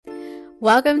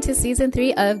Welcome to Season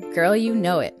 3 of Girl You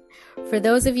Know It. For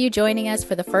those of you joining us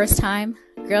for the first time,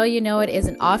 Girl You Know It is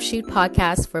an offshoot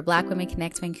podcast for Black Women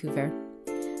Connect Vancouver.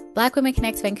 Black Women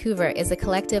Connect Vancouver is a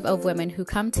collective of women who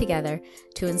come together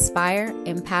to inspire,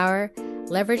 empower,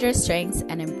 leverage our strengths,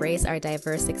 and embrace our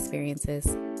diverse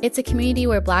experiences. It's a community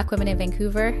where Black women in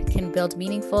Vancouver can build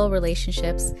meaningful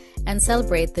relationships and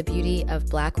celebrate the beauty of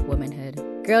Black womanhood.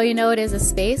 Girl You Know It is a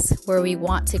space where we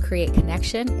want to create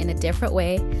connection in a different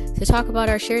way to talk about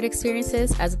our shared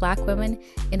experiences as Black women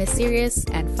in a serious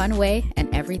and fun way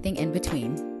and everything in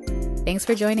between. Thanks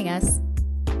for joining us.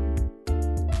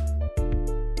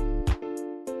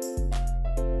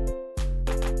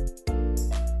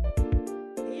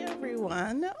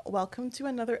 Welcome to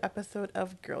another episode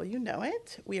of Girl You Know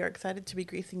It. We are excited to be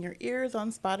gracing your ears on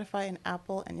Spotify and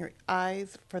Apple and your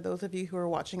eyes for those of you who are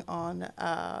watching on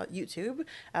YouTube,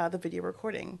 the video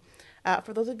recording.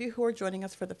 For those of you who are joining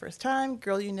us for the first time,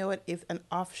 Girl You Know It is an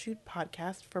offshoot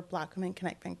podcast for Black Women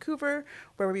Connect Vancouver,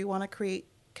 where we want to create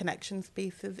connection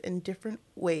spaces in different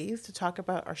ways to talk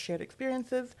about our shared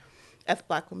experiences as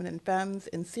Black women and femmes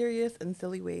in serious and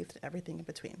silly ways and everything in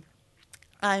between.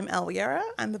 I'm Elwiera.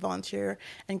 I'm the volunteer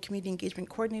and community engagement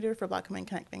coordinator for Black Women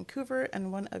Connect Vancouver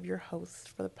and one of your hosts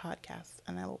for the podcast.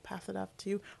 And I will pass it off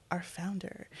to our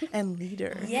founder and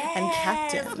leader and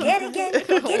captain. Get it.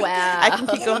 Wow. I can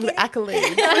keep going with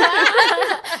accolades.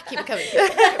 Keep it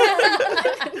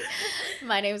coming.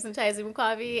 My name is Ntaizi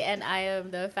Mukwabi, and I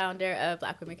am the founder of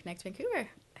Black Women Connect Vancouver.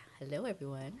 Hello,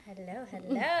 everyone.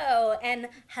 Hello. And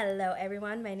hello,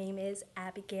 everyone. My name is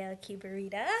Abigail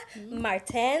Kibarita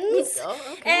Martins. Oh,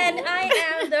 okay. And I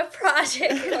am the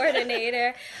project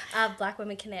coordinator of Black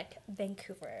Women Connect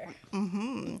Vancouver.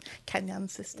 Kenyan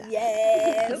sister.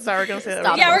 Yes. Sorry, we're going to say that.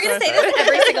 Stop. Yeah, we're going to say this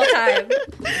every single time.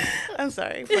 I'm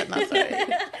sorry, but not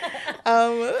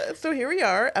sorry. So here we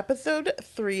are, episode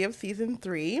 3 of season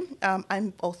 3.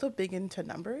 I'm also big into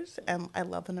numbers, and I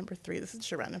love the number 3. This is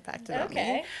just a random fact about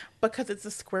me. Because it's the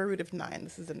square root of 9.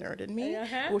 This is a nerd in me,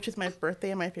 which is my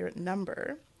birthday and my favorite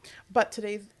number. But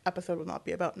today's episode will not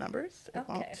be about numbers. It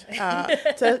won't.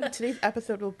 So today's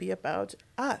episode will be about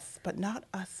us, but not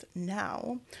us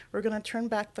now. We're going to turn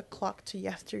back the clock to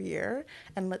yesteryear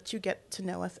and let you get to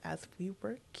know us as we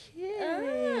were kids.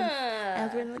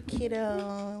 As we were little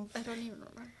kiddos. I don't even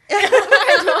remember. We're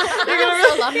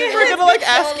gonna like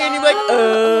ask you and you're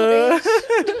like,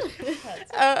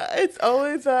 It's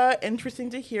always interesting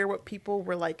to hear what people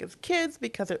were like as kids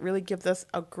because it really gives us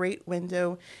a great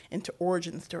window into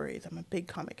origin stories. I'm a big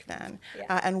comic fan.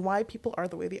 And why people are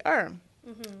the way they are.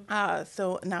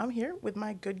 So now I'm here with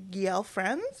my good Yale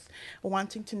friends,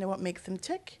 wanting to know what makes them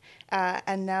tick.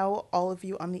 And now all of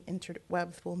you on the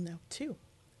interwebs will know too.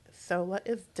 So let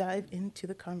us dive into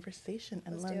the conversation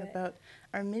and learn about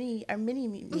our mini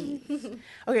me's.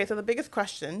 Okay, so the biggest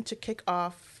question to kick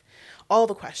off all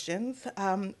the questions,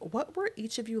 what were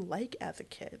each of you like as a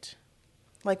kid?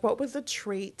 Like, what was the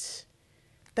trait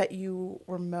that you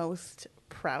were most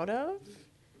proud of?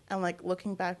 And like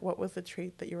looking back, what was the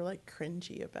trait that you were like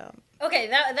cringy about? Okay,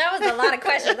 that was a lot of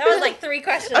questions. That was like 3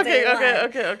 questions. Okay.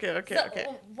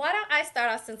 So why don't I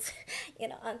start off since,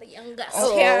 I'm the youngest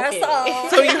here. Okay.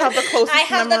 So you have the closest I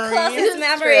have memory. the closest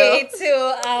memory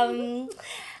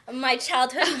to my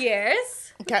childhood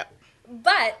years. Okay.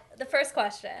 But the first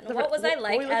question, what was I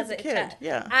like as a kid?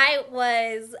 Yeah. I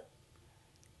was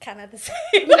kind of the same.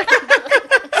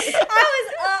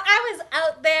 I was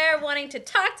out there wanting to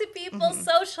talk to people,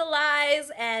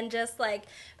 socialize, and just like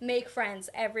make friends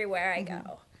everywhere I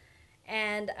go.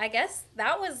 And I guess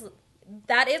that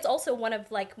is also one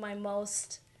of like my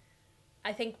most,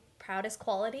 I think, proudest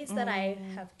qualities that I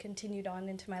have continued on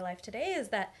into my life today is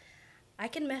that I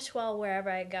can mesh well wherever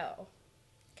I go.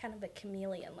 Kind of a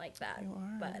chameleon like that. You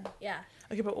are. But yeah.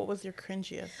 Okay, but what was your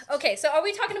cringiest? Okay, so are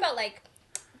we talking about like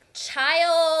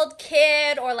child,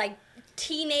 kid, or like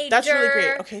teenager? That's really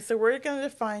great. Okay, so we're going to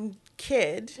define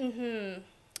kid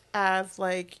as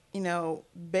like,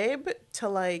 babe to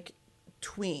like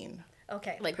tween.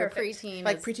 Okay, Like perfect. a preteen.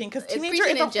 Like preteen, because teenager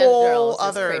preteen is in a general whole is just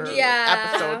other cringy.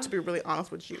 episode, to be really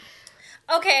honest with you.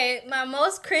 Okay, my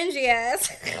most cringiest.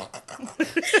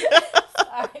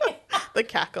 Sorry. The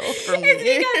cackle from me. It's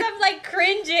because I'm like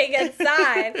cringing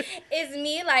inside. Is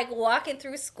me like walking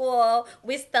through school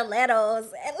with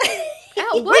stilettos. And, like,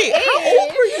 Wait, how old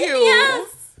were you? Yes,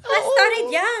 I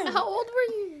started young. How old were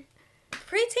you?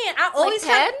 Preteen. I always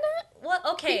like 10? Well,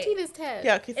 okay. Preteen is 10.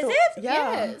 Yeah, okay, Is so, it?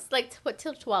 Yeah. Yes, like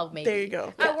till 12 maybe. There you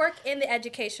go. I work in the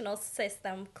educational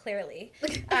system, clearly.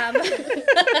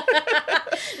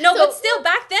 No, but still,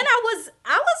 back then I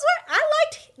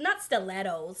liked not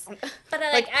stilettos, but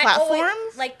I Like I always,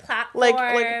 platforms? like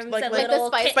platforms, Like and the little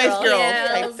Spice kitten Girls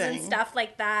type heels and thing. stuff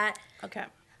like that. Okay.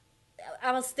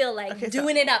 I was still like Okay, so-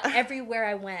 doing it up everywhere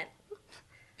I went.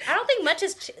 I don't think much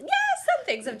has changed. Yeah, some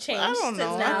things have changed I don't since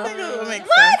know. now. I think it would make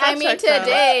What? sense. I I'll mean, check that.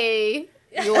 today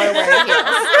you are wearing heels.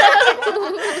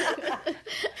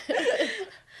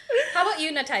 How about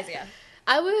you, Natasia?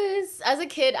 As a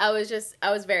kid, I was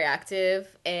very active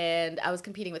and I was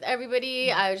competing with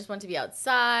everybody. I just wanted to be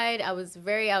outside. I was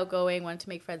very outgoing, wanted to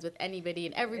make friends with anybody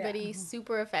and everybody,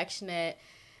 super affectionate.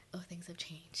 Oh, things have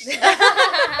changed.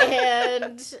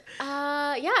 And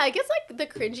I guess like the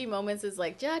cringy moments is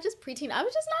like, just preteen. I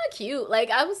was just not cute. Like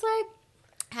I was like,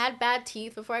 had bad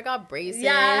teeth before I got braces.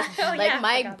 Yeah. Oh, like yeah, I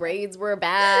my forgot braids were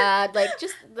bad. Like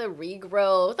just the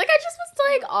regrowth. Like I just was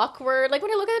like awkward. Like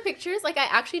when I look at the pictures, like I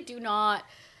actually do not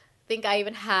think I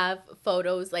even have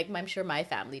photos like I'm sure my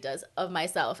family does of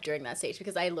myself during that stage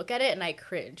because I look at it and I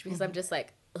cringe because I'm just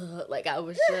like, ugh, like I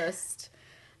was just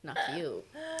not cute.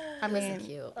 I mean, Wasn't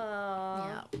cute.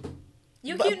 Yeah.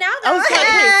 You but- cute now, I though. was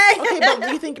gonna, okay, but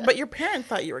do you think? But your parents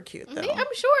thought you were cute, though.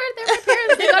 I'm sure they're my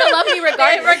parents. They gotta love me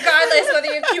regardless. Regardless whether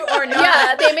you're cute or not.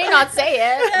 Yeah, they may not say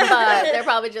it, but they're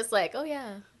probably just like, oh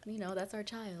yeah, that's our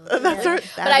child. That's Yeah. our-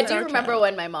 But I that's do our remember child.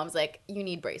 when my mom's like, you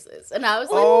need braces. And I was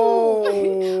like,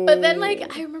 Oh. But then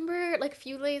like I remember like a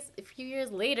few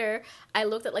years later, I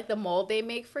looked at like the mold they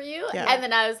make for you, Yeah. and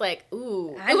then I was like,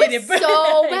 ooh, I it was needed braces.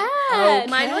 so bad.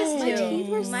 Mine was My too. teeth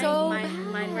were Mine- so mine-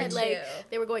 bad. mine were like too.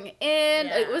 they were going in.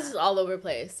 Yeah. It was just all over the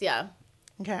place. Yeah.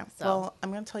 Okay, So. well,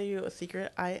 I'm gonna tell you a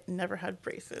secret. I never had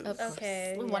braces. Of course.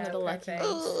 Okay. One of the lucky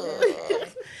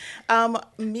perfect. ones.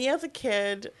 Me as a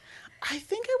kid, I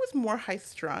think I was more high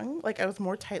strung. Like I was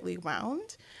more tightly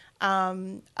wound.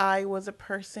 I was a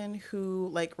person who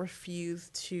like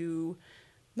refused to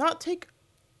not take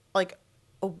like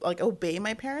obey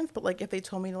my parents, but like if they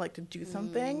told me to like to do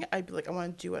something, I'd be like, I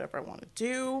want to do whatever I want to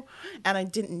do, and I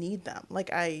didn't need them. Like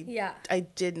I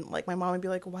didn't like my mom would be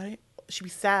like, why don't she'd be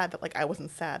sad that like I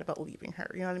wasn't sad about leaving her,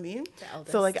 you know what I mean?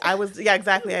 So like I was, yeah,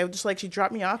 exactly. I would just like, she'd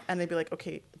drop me off and they'd be like,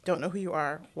 okay, don't know who you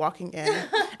are, walking in.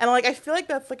 And like I feel like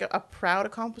that's like a proud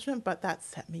accomplishment, but that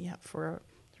set me up for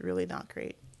really not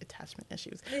great attachment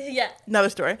issues. Yeah. Another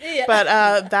story. Yeah.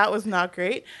 But that was not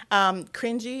great.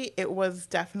 Cringy, it was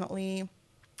definitely,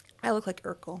 I look like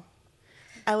Urkel.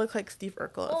 I look like Steve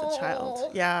Urkel as a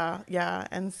child. Yeah.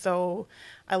 And so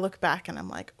I look back and I'm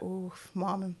like, oh,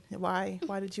 Mom, why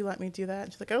did you let me do that?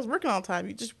 And she's like, I was working all the time.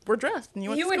 You just were dressed and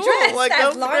you went to were school. dressed. Like, that As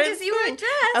was the long greatest as you were thing.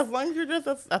 dressed. As long as you're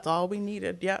dressed, that's all we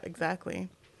needed. Yeah, exactly.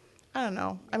 I don't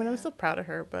know. I mean, I'm still proud of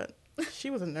her, but she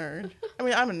was a nerd. I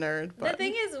mean, I'm a nerd, but The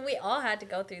thing is, we all had to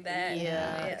go through that.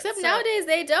 Yeah. Except so- nowadays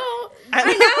they don't. I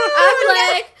know.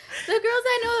 I'm like, the girls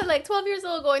I know, like 12 years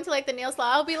old, going to like the nail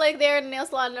salon. I'll be like there in the nail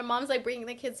salon, and their mom's like bringing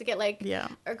the kids to get like Yeah.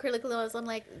 acrylic nails. I'm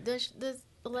like, does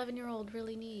 11-year-old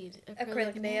really need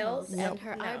Acrylic nails? And Nope.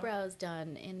 her No. eyebrows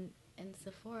done in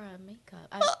Sephora makeup.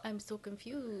 I'm so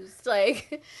confused.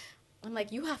 Like, I'm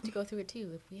like, you have to go through it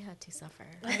too if we had to suffer.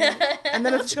 And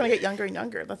then it's just going to get younger and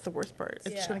younger. That's the worst part. It's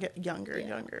just Yeah. going to get younger and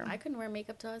younger. I couldn't wear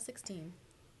makeup till I was 16.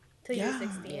 Till you were Yeah.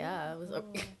 16. Yeah, it was. Oh,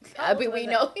 I mean, was we it?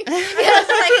 know.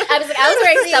 I was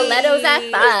wearing stilettos at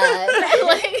 5.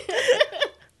 Like,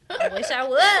 I wish I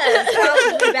was.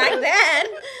 Probably back then.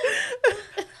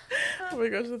 Oh my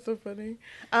gosh, that's so funny.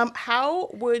 How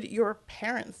would your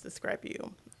parents describe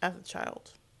you as a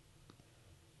child?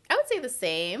 I would say the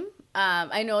same.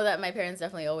 I know that my parents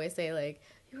definitely always say like,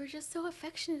 you were just so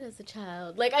affectionate as a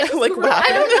child. Like I just Like, grew, wow. I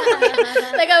don't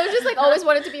know. Like I was just like always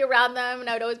wanted to be around them, and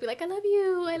I would always be like, I love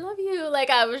you. Like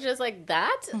I was just like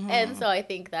that, and so I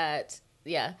think that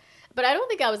But I don't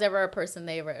think I was ever a person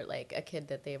they were like a kid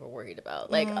that they were worried about.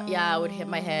 Like, I would hit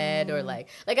my head or like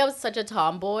I was such a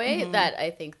tomboy that I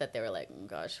think that they were like, oh,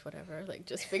 gosh, whatever, like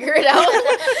just figure it out.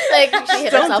 Like she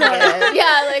hit herself again.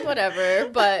 Yeah, like whatever.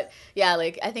 But yeah,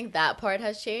 like I think that part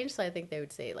has changed. So I think they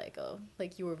would say like, oh,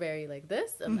 like you were very like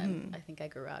this, and then I think I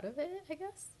grew out of it, I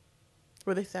guess.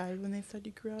 Were they sad when they said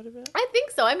you grew out of it? I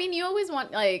think so. I mean, you always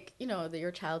want like,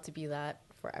 your child to be that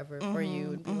forever for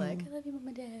you and be like, I love you, Mom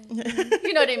and Dad.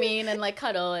 You know what I mean? And like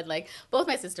cuddle, and like both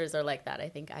my sisters are like that. I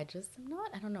think I just am not.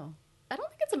 I don't know. I don't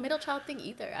think it's a middle child thing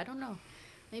either. I don't know.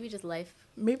 Maybe just life.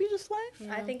 Maybe just life?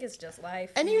 I think it's just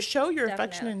life. And you show your Definitely.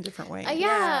 affection in different ways. Yeah,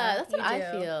 Yeah, that's what you I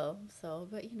do. feel. So,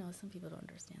 but some people don't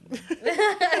understand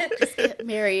that. Just get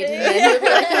married and then you'll be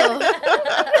like, oh,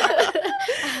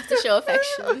 I have to show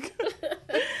affection.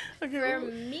 For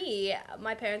me,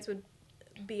 my parents would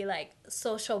be like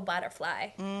social butterfly,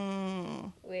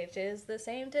 which is the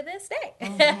same to this day.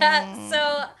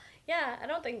 So, yeah, I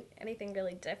don't think anything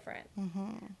really different.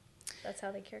 That's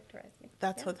how they characterize me.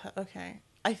 That's okay.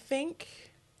 I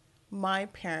think my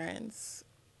parents,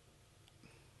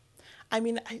 I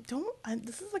mean,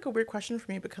 this is like a weird question for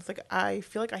me because like I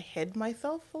feel like I hid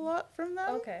myself a lot from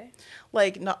them. Okay.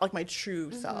 Like not like my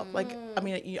true self. Like I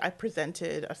mean, I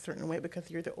presented a certain way because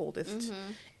you're the oldest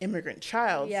immigrant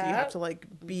child, so you have to like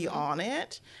be on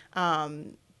it.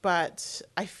 But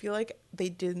I feel like they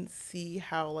didn't see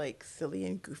how like silly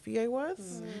and goofy I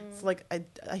was. So like I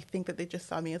think that they just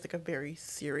saw me as like a very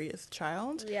serious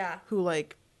child. Yeah. Who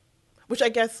like. Which I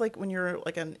guess, like, when you're,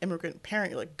 like, an immigrant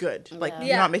parent, you're, like, good. Like,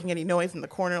 you're not making any noise in the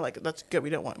corner. Like, that's good. We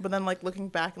don't want. But then, like, looking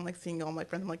back and, like, seeing all my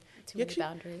friends, I'm like, too many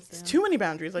boundaries. It's too many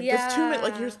boundaries. Like, there's too many.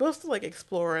 Like, you're supposed to, like,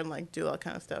 explore and, like, do all that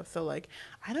kind of stuff. So, like,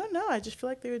 I don't know. I just feel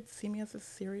like they would see me as a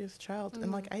serious child.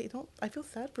 And, like, I feel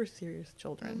sad for serious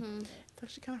children. It's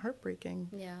actually kind of heartbreaking.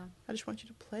 Yeah. I just want you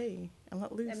to play and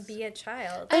let loose. And be a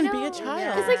child. And be a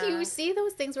child. Because, like, you see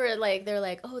those things where, like, they're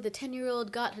like, oh, the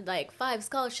 10-year-old got, like, 5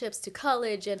 scholarships to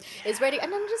college and is ready.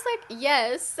 And I'm just like,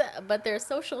 yes, but their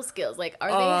social skills, like, are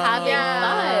they having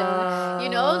fun? You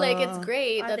know, like, it's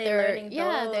great that they're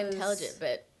intelligent,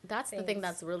 but that's the thing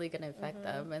that's really going to affect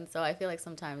them. And so I feel like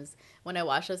sometimes when I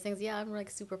watch those things, I'm, like,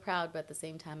 super proud, but at the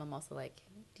same time, I'm also like,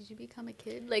 did you become a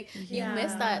kid? Like, you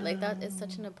miss that. Like, that is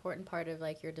such an important part of,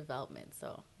 like, your development.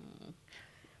 So,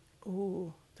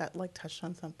 Ooh, that, like, touched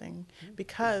on something.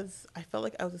 Because I felt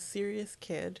like I was a serious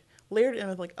kid, layered in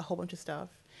with, like, a whole bunch of stuff.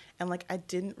 And, like, I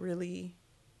didn't really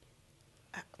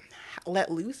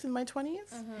let loose in my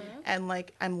 20s. And,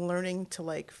 like, I'm learning to,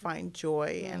 like, find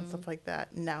joy and stuff like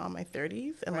that now in my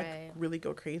 30s. And, like, really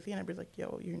go crazy. And everybody's like,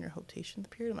 yo, you're in your rotation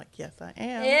period. I'm like, yes, I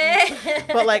am.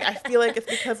 But, like, I feel like it's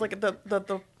because, like,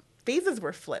 the phases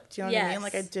were flipped. You know what I mean?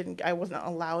 Like, I wasn't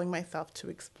allowing myself to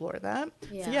explore that.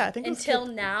 So, yeah, I think Until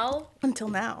now.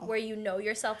 Where you know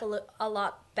yourself a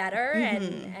lot better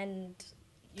and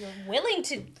you're willing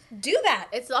to do that.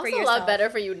 It's also a lot better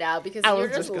for you now because you're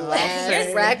just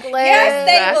less reckless.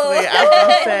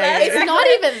 It's not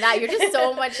even that. You're just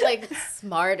so much like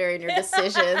smarter in your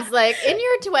decisions. Like in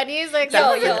your 20s, like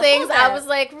some of the things I was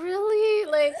like,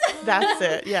 really? Like that's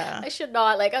it. Yeah. I should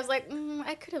not. Like I was like,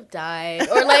 I could have died.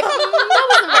 Or like, that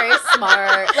wasn't very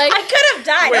smart. Like I could have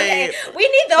died. Okay. We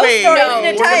need those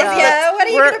stories, Natalia. When are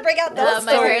you going to bring out those stories?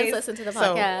 My parents listen to the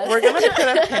podcast. So we're going to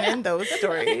put a pin in those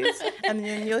stories. And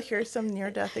then you'll hear some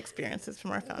near-death experiences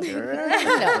from our founder.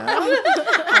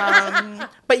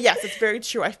 But yes, it's very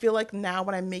true. I feel like now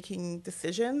when I'm making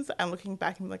decisions, I'm looking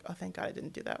back and I'm like, oh, thank God I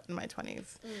didn't do that in my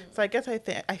 20s. So I guess I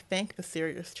thank the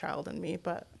serious child in me,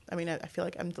 but I mean, I feel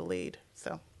like I'm delayed.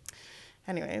 So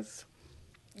anyways.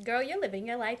 Girl, you're living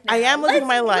your life now. I am living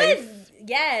my life.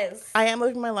 Yes. I am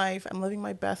living my life. I'm living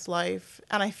my best life.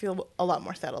 And I feel a lot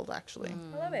more settled, actually.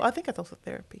 I love it. Well, I think that's also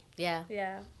therapy. Yeah.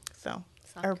 Yeah. So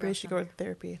everybody should go to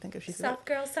therapy, I think, if she's Soft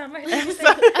girl summer.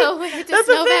 Oh, wait, it's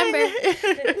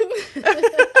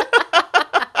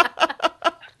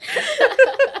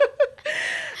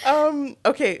November.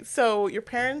 Okay, so your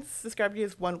parents described you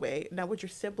as one way. Now, would your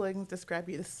siblings describe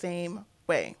you the same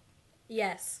way?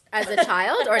 Yes. As a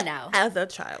child or now? As a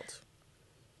child.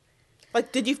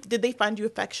 Like, did they find you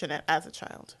affectionate as a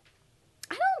child?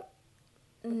 I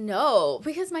don't know,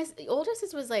 because my older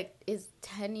sister is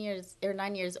 10 years or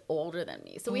 9 years older than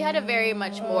me. So we had a very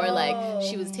much more like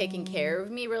she was taking care of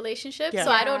me relationship. Yeah.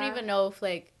 So I don't even know if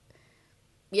like,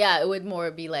 it would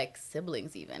more be like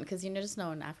siblings even. Because just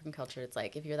know in African culture, it's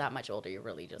like if you're that much older, you're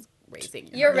really just raising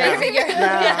your raising your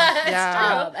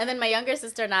and then my younger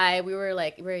sister and I, we're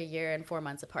a year and 4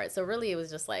 months apart. So really it was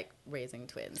just like raising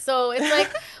twins. So it's like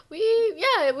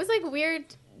it was like weird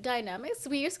dynamics.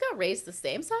 We just got raised the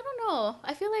same. So I don't know.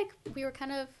 I feel like we were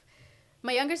kind of,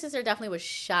 my younger sister definitely was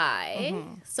shy.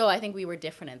 So I think we were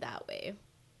different in that way.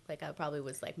 Like I probably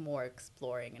was like more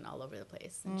exploring and all over the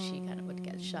place, and she kind of would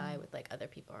get shy with like other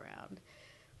people around.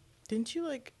 Didn't you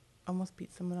like almost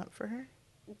beat someone up for her?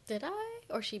 Did I?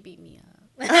 Or she beat me up?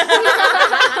 I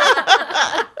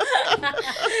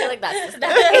feel like that's the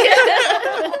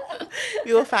story.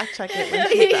 We will fact check it when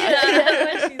she's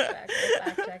back. When she's back, we'll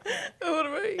fact check it. What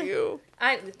about you?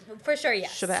 For sure,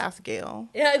 yes. Should I ask Gail?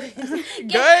 Yeah.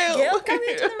 Gail, come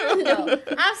into the room. No,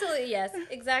 absolutely, yes.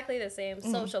 Exactly the same.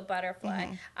 Social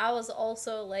butterfly. I was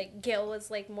also like, Gail was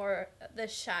like more the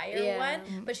shyer one,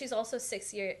 but she's also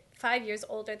 5 years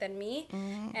older than me.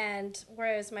 And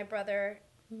whereas my brother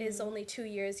is only 2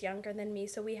 years younger than me,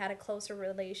 so we had a closer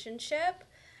relationship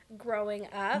growing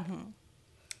up.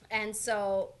 And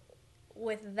so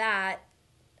with that,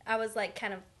 I was like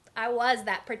I was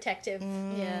that protective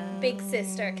big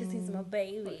sister because he's my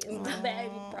baby. He's my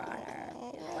baby brother.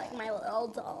 He's like my little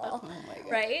doll.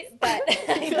 Right? But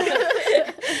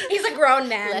he's a grown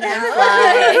man now.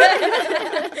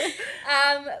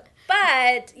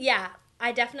 But yeah,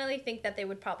 I definitely think that they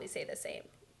would probably say the same.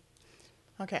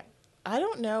 Okay. I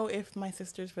don't know if my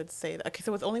sisters would say that. Okay,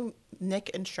 so it was only Nick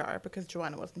and Shar because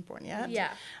Joanna wasn't born yet. Yeah.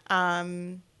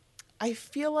 I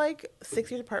feel like 6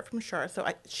 years apart from Shar, so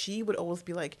she would always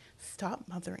be like, "Stop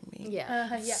mothering me.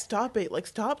 Yeah. Yeah. Stop it. Like,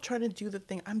 stop trying to do the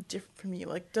thing. I'm different from you.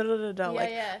 Like, da da da da. Like,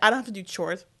 yeah. I don't have to do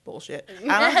chores. Bullshit. I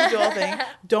don't have to do all the thing.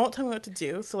 Don't tell me what to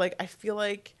do." So like, I feel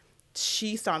like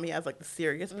she saw me as like the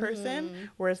serious person,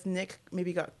 whereas Nick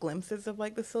maybe got glimpses of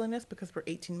like the silliness because we're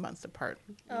 18 months apart.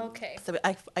 Okay. So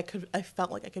I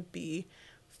felt like I could be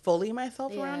fully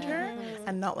myself around her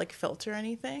and not like filter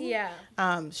anything. Yeah.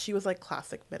 She was like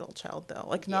classic middle child though.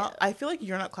 Like not. I feel like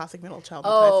you're not classic middle child.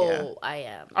 Oh, I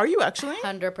am. Are you actually?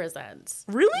 100%.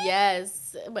 Really?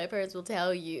 Yes. My parents will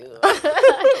tell you.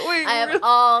 Wait, I have really?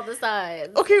 all the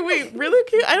signs. Okay, wait, really?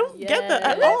 Okay, I don't get that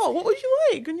at Yes. all. What was you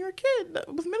like when you were a kid?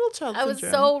 That was middle child I was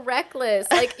syndrome. so reckless.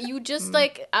 Like, you just,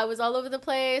 like, I was all over the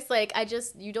place. Like,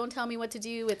 you don't tell me what to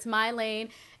do. It's my lane.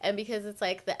 And because it's,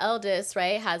 like, the eldest,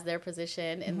 right, has their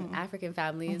position in African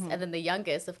families. And then the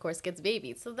youngest, of course, gets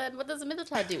babied. So then what does a middle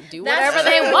child do? Do That's whatever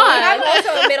they true. want. I'm also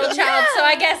a middle child, so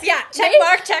I guess, check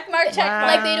mark, check mark, check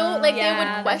mark. Like, they don't, like, Yeah, they would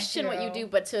that's question what you true. do.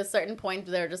 But to a certain point,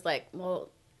 they're just like, well,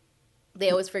 they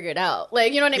always figure it out.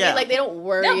 Like, you know what I Yeah. mean? Like, they don't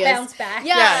worry. They'll as- bounce back.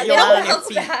 Yeah, they you'll land don't on your bounce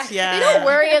feet. back. Yeah. They don't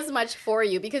worry as much for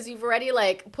you because you've already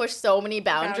like pushed so many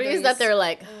boundaries that they're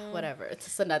like, whatever, it's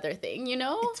just another thing, you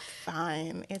know? It's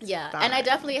fine. It's Yeah, fine. and I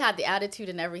definitely had the attitude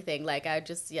and everything. Like, I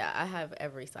have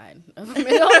every sign of a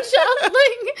middle child.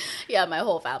 Like, yeah, my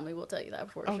whole family will tell you that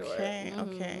for sure. Okay,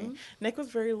 okay. Nick was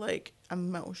very like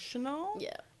emotional.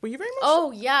 Yeah. Were you very emotional?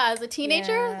 Oh yeah, as a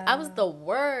teenager, Yeah. I was the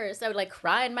worst. I would like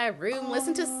cry in my room,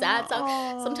 listen to sad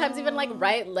songs, sometimes even like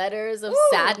write letters of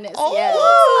sadness. Oh. Yes,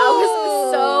 I was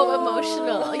so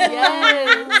emotional.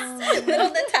 Yes. Little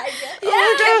Natalia.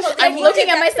 Oh my gosh. I'm looking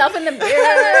at myself in the mirror.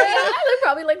 I would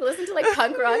probably like listen to like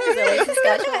punk rock because I was in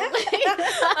Saskatchewan.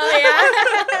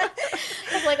 Oh,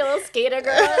 I was like a little skater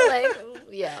girl. Like,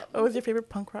 yeah. What was your favorite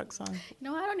punk rock song?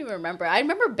 No, I don't even remember. I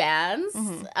remember bands.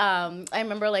 I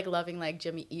remember like loving like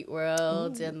Jimmy Eat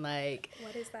World and like.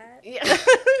 What is that? Yeah.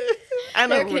 I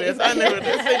know They're who it is. kidding. I know who it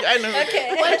is. I know who it is.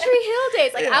 Okay. One Tree Hill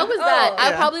Days. Like, I was that. I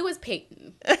Yeah. probably was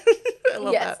Peyton. I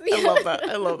love Yes. that. I love that.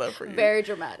 I love that for you. Very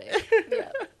dramatic.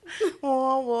 Yeah.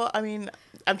 Oh, well, I mean,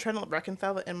 I'm trying to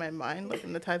reconcile it in my mind, like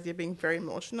Natasia being very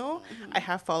emotional. I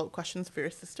have follow-up questions for your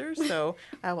sister, so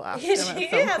I will ask them at She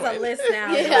some has point. a list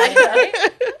now. Yeah.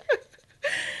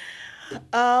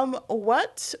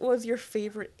 What was your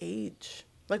favorite age?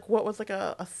 Like, what was like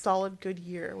a solid good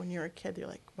year when you were a kid? You're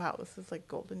like, wow, this is like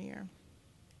golden year.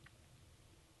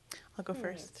 I'll go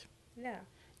first. Yeah.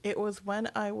 It was when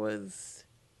I was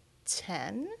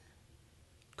 10,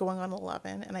 going on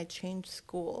 11, and I changed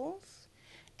schools.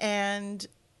 And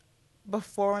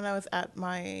before, when I was at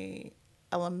my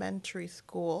elementary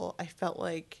school, I felt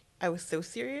like I was so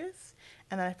serious.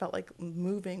 And then I felt like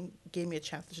moving gave me a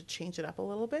chance to change it up a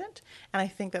little bit. And I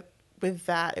think that with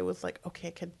that, it was like, okay,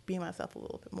 I could be myself a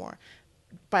little bit more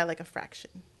by like a fraction,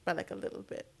 by like a little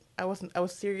bit. I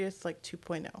was serious like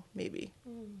 2.0, maybe.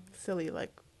 Silly,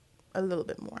 like a little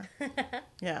bit more.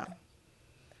 Yeah.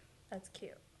 That's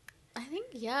cute. I think,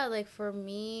 yeah, like for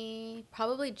me,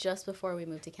 probably just before we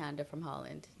moved to Canada from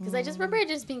Holland. Because I just remember it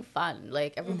just being fun.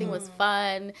 Like, everything was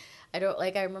fun.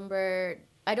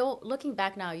 Looking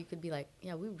back now, you could be like,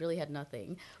 yeah, we really had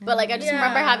nothing. But, like, I just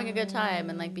remember having a good time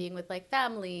and, like, being with, like,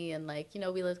 family. And, like, you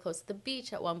know, we lived close to the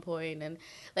beach at one point. And,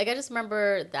 like, I just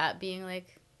remember that being,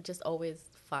 like, just always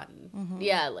fun.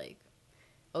 Yeah, like,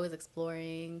 always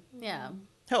exploring. Yeah.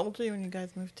 How old were you when you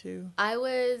guys moved to? I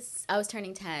was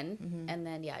turning 10, and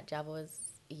then Java was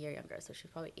a year younger, so she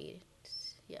was probably 8.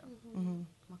 Yeah,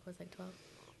 Maka was like 12.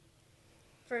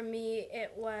 For me,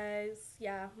 it was,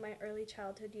 my early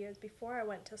childhood years before I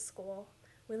went to school.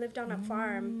 We lived on a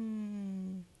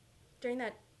farm. During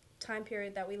that time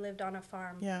period that we lived on a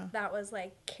farm, that was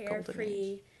like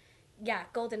carefree.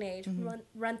 Golden age.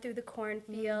 Run through the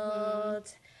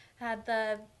cornfield. Had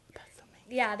the, That's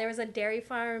amazing. there was a dairy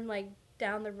farm like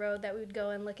down the road that we would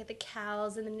go and look at the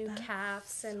cows and the new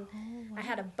calves, and I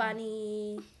had a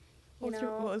bunny. What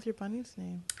was your bunny's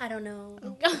name? I don't know.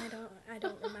 I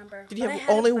don't remember. Did you But I have had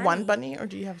a only one bunny, or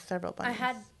do you have several bunnies? I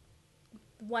had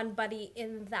one bunny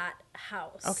in that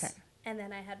house. Okay. And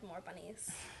then I had more bunnies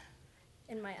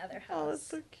in my other Oh, that's house.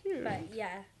 so cute. But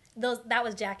that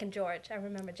was Jack and George. I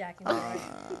remember Jack and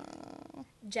George.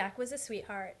 Jack was a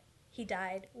sweetheart. He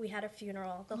died. We had a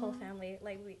funeral. The whole family,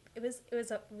 it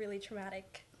was a really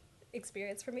traumatic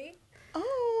experience for me.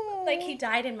 Oh. Like, he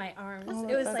died in my arms. Oh,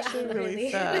 it was that's like really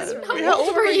really. sad. It was really. How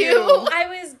old were you? I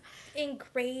was in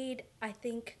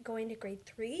going to grade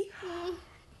 3.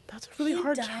 That's a really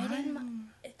hard died time.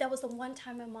 That was the one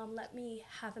time my mom let me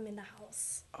have him in the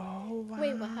house. Oh wow.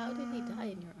 Wait, well, how did he die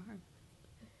in your arm?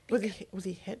 Was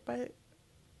he hit by it?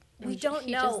 We don't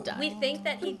he know. just died? We think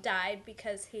that he died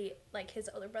because his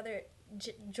older brother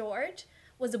George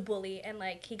was a bully, and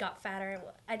like he got fatter.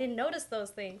 I didn't notice those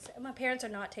things. My parents are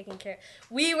not taking care.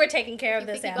 We were taking care of You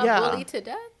this think he animal. got Yeah. bullied to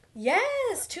death?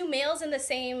 Yes, 2 males in the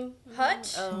same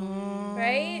hut, Oh,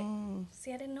 right?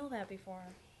 See, I didn't know that before.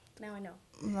 Now I know.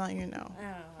 Now you know.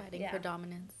 fighting Yeah. for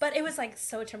dominance. But it was like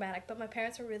so traumatic. But my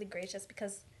parents were really gracious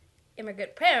because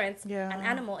immigrant parents, Yeah. an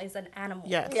animal is an animal.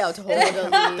 Yes. Yeah, totally.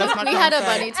 That's my We had a concept.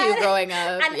 bunny too growing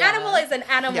up. An yeah. animal is an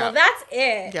animal. Yeah. That's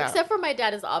it. Yeah. Except for my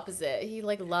dad is opposite. He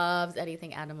like loves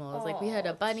anything animals. Like we had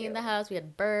a Aw, bunny in the cute. house. We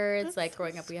had birds. That's like so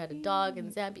growing up, we had a dog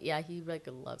in Zambia. Yeah, he like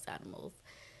loves animals.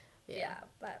 Yeah,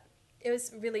 but it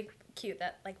was really cute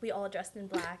that like we all dressed in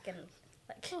black and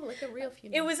like Oh, like a real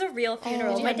funeral. it was a real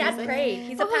funeral. Oh, My dad amazing. prayed.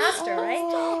 He's a pastor, right?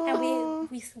 Oh.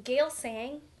 And Gail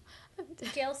sang.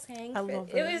 Gail sang. I for- love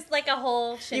it. it. was like a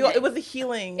whole shindig. It was a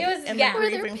healing. It was- and yeah. the Were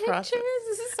Were there grieving pictures? process.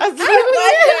 This is I so was cute.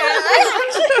 I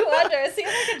actually wonder. See if I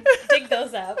can dig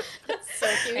those up. So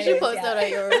cute. You Anyways, should post yeah. that at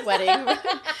your wedding,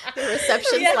 the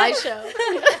reception Yeah. slideshow.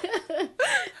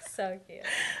 So cute.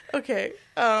 Okay.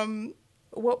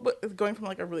 What is going from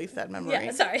like a really sad memory?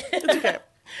 Yeah, sorry. It's okay.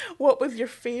 What was your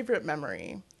favorite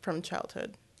memory from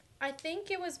childhood? I think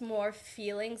it was more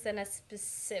feelings than a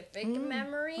specific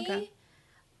memory. okay.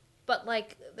 But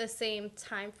like the same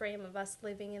time frame of us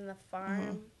living in the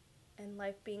farm and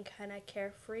life being kind of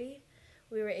carefree,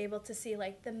 we were able to see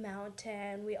like the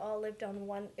mountain. We all lived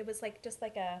on it was like just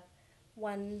like a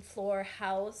 1-floor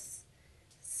house.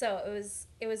 So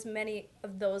it was many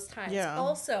of those times. Yeah.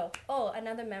 Also,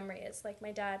 another memory is like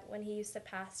my dad, when he used to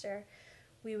pastor,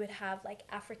 we would have like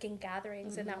African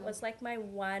gatherings, and that was like my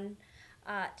one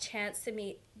chance to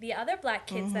meet the other Black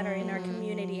kids that are in our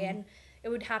community, and it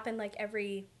would happen like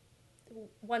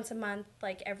once a month,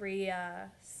 once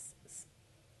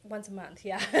a month,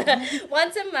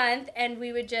 once a month, and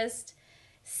we would just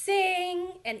sing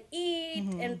and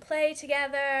eat and play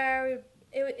together.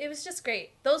 It was just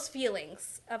great. Those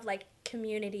feelings of like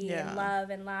community Yeah. and love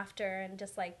and laughter and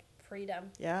just like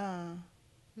freedom Yeah.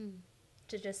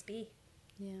 to just be.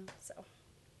 Yeah. So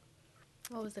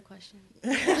What was the question?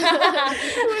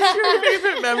 What's your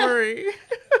favorite memory?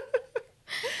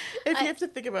 If you have to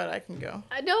think about it, I can go.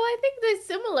 No, I think they're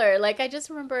similar. Like, I just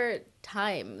remember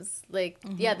times. Like,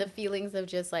 yeah, the feelings of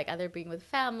just, like, either being with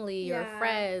family or Yeah.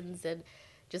 friends and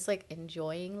just, like,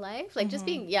 enjoying life. Like, just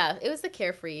being, yeah, it was the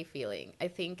carefree feeling, I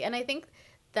think. And I think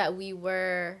that we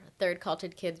were third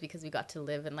cultured kids because we got to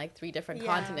live in, like, 3 different Yeah.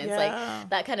 continents. Yeah. Like,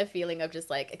 that kind of feeling of just,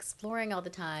 like, exploring all the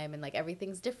time and, like,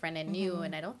 everything's different and new.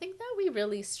 And I don't think that we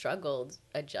really struggled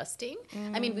adjusting.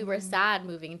 I mean, we were sad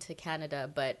moving to Canada,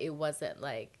 but it wasn't,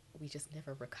 like, we just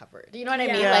never recovered. You know what I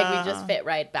mean? Yeah. Like, we just fit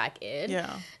right back in.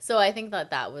 Yeah. So I think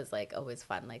that was, like, always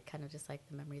fun. Like, kind of just, like,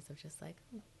 the memories of just, like,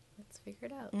 let's figure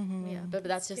it out. Yeah, but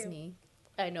that's just cute. me.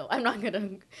 I know. I'm not going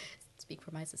to speak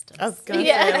for my sisters. I was gonna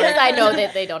Yeah, say, like- because I know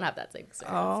that they don't have that same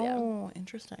experience. Oh,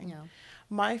 interesting. Yeah.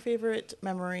 My favorite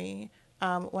memory,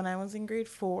 when I was in grade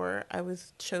 4, I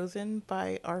was chosen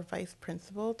by our vice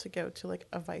principal to go to like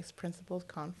a vice principal's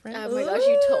conference. Oh my gosh,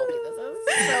 you told me this. Is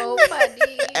so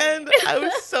funny. And I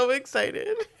was so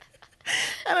excited.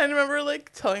 And I remember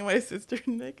like telling my sister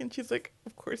Nick, and she's like,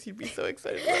 "Of course you'd be so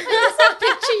excited about this."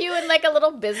 Picture you in, like, a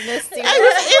little business suit.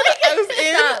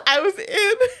 I was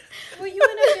in. were you in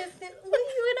a business? Were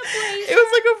you in a place? It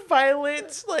was like a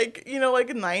violet, like, you know, like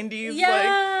 90s,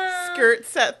 Yeah. like skirt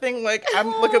set thing. Like,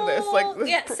 look at this. Like, this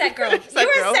yeah, set girl. set You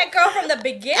were girl. a set girl from the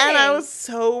beginning. And I was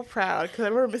so proud because I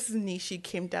remember Mrs. Nishi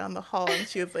came down the hall and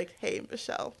she was like, "Hey,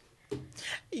 Michelle,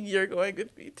 you're going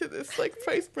with me to this like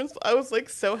vice principal." I was like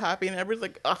so happy, and everyone's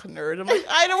like, "Ugh, nerd." I'm like,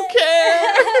 "I don't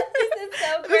care. This is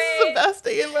so great. This is the best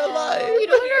day in my life." You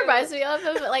know what it reminds me of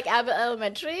like, Abbott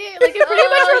Elementary? Like, it pretty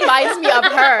much reminds me of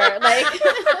her. Like,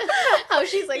 how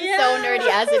she's, like, so nerdy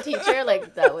as a teacher.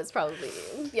 Like, that was probably,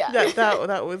 yeah.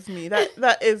 That was me.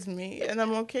 That is me, and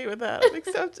I'm okay with that. I've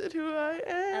accepted who I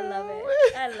am. I love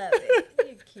it. I love it.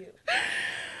 You're cute.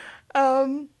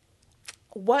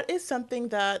 What is something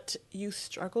that you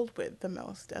struggled with the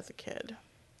most as a kid?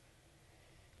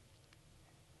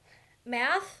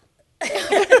 Math?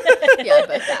 Yeah,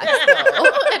 but that's no.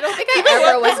 I don't think I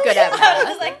ever was good at I math.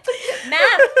 was like,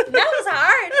 math was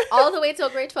hard. All the way till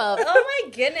grade 12. Oh my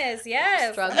goodness, yes.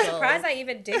 I'm Struggle. surprised I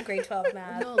even did grade 12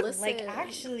 math. No, listen. Like,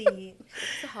 actually,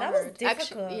 It's that was hard.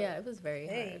 difficult. Yeah, it was very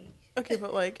Hey, Okay,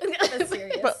 but like, that's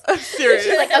serious. but I'm serious.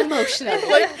 hard. Like emotional.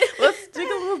 Like, let's dig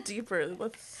a little deeper.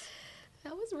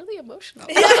 That was really emotional.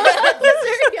 That was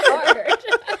very hard.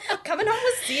 Coming home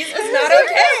with C's is not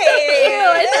okay.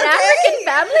 Ew, in an African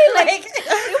family, like, Like-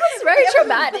 it was very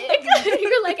traumatic.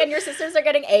 You're like, and your sisters are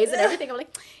getting A's and everything. I'm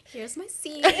like, here's my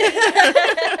C. Minus.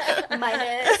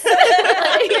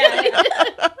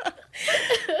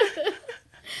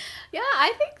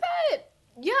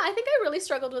 I think I really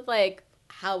struggled with, like,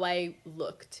 how I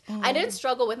looked. I didn't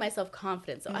struggle with my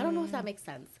self-confidence, so I don't know if that makes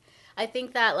sense. I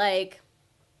think that, like,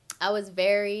 I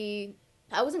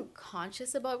wasn't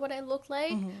conscious about what I looked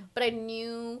like, but I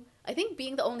think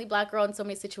being the only black girl in so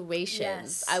many situations,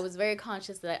 Yes. I was very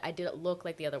conscious that I didn't look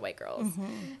like the other white girls.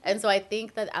 And so I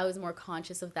think that I was more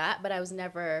conscious of that, but I was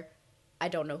never, I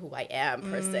don't know who I am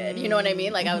person. You know what I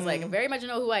mean? Like, I was like, very much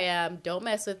know who I am. Don't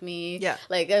mess with me. Yeah.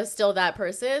 Like, I was still that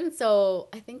person. So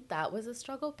I think that was a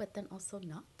struggle, but then also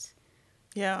not.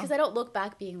 Yeah. Because I don't look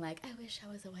back being like, I wish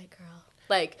I was a white girl.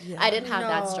 Like, I didn't have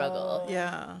that struggle.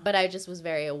 Yeah. But I just was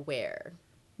very aware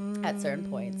at certain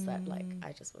points that, like,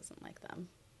 I just wasn't like them.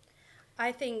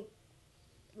 I think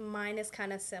mine is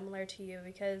kind of similar to you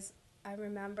because I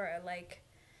remember, like,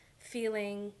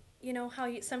 feeling, you know, how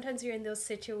sometimes you're in those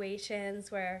situations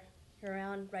where you're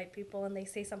around white people and they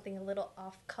say something a little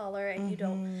off color and you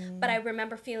don't. But I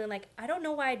remember feeling like, I don't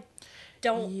know why I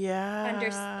don't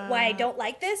why I don't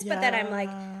like this, but then I'm like,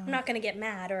 I'm not going to get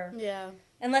mad or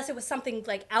unless it was something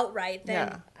like outright,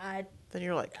 then Then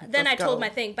you're like, then I let's told go. my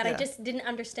thing, but I just didn't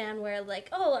understand where, like,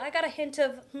 oh, I got a hint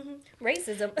of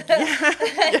racism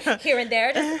here and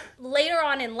there. Just later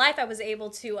on in life, I was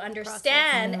able to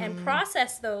understand and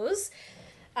process those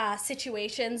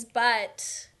situations,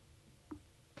 but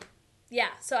yeah,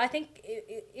 so I think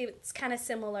it's kind of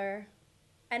similar.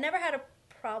 I never had a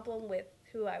problem with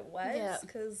who I was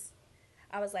because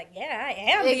I was like, yeah, I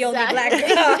am the only black girl.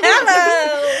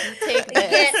 Hello, Take this.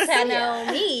 get to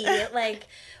know me, like.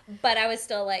 But I was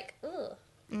still like, ugh,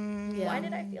 why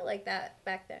did I feel like that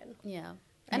back then? Yeah.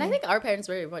 And I think our parents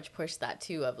very much pushed that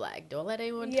too of like, don't let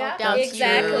anyone talk Yeah, down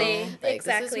exactly, to you. Like,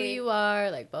 exactly. this is who you are,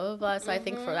 like blah, blah, blah. So I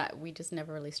think for that, we just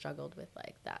never really struggled with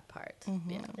like that part.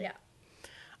 Yeah.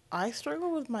 I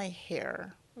struggle with my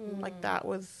hair. Like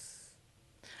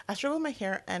I struggle with my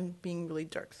hair and being really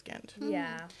dark skinned.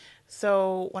 Yeah.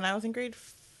 So when I was in grade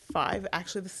 5,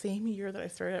 actually the same year that I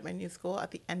started at my new school,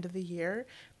 at the end of the year,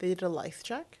 they did a lice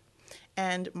check.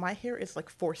 And my hair is like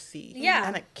 4C. Yeah.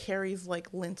 And it carries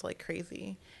like lint like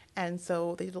crazy. And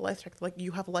so they did a lice check. Like,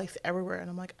 you have lice everywhere. And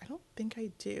I'm like, I don't think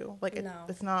I do. Like, No.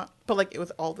 it's not. But like, it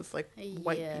was all this like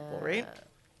white people, right?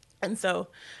 And so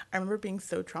I remember being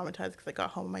so traumatized because I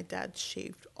got home and my dad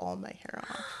shaved all my hair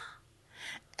off.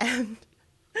 And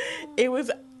it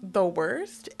was the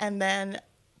worst. And then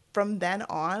from then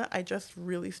on, I just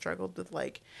really struggled with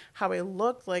like how I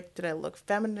looked. Like, did I look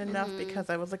feminine enough? Because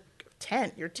I was like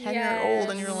 10. You're 10 years old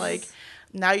and you're like,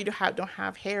 now you don't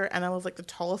have hair. And I was like the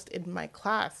tallest in my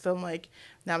class. So I'm like,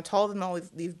 now I'm taller than all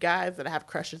these guys that I have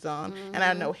crushes on. And I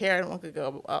had no hair and I look like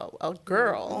a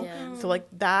girl. Yeah. So like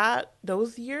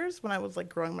those years when I was like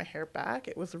growing my hair back,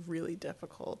 it was really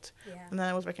difficult. Yeah. And then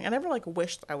I was I never like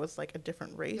wished I was like a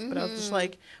different race, but I was just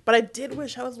like, but I did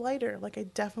wish I was lighter. Like, I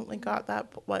definitely got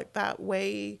that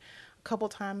way a couple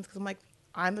times because I'm like,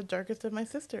 I'm the darkest of my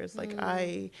sisters. Like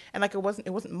it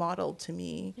wasn't modeled to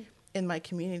me in my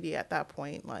community at that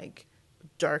point, like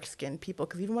dark skinned people.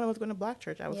 Because even when I was going to black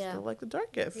church, I was still like the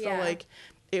darkest. Yeah. So like,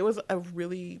 it was a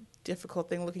really difficult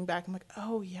thing looking back. I'm like,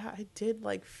 oh yeah, I did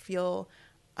like feel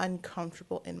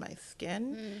uncomfortable in my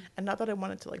skin. And not that I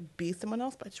wanted to like be someone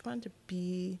else, but I just wanted to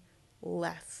be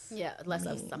less. Yeah, less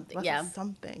of me, something. less Yeah. of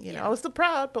something. You know, I was still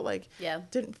proud, but like, Yeah.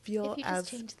 didn't feel If you as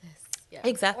just change this. Yeah.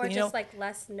 exactly. Or you just know, like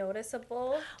less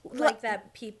noticeable, like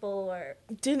that people are.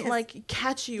 didn't like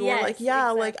catch you or Yes,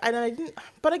 like like I didn't,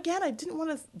 but again, I didn't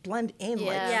want to blend in like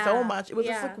Yeah. so much. It was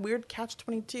this Yeah. like weird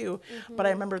catch-22. But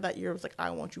I remember that year it was like, I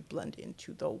want you blend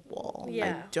into the wall.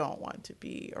 Yeah. I don't want to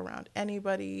be around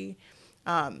anybody.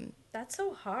 That's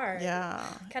so hard. Yeah.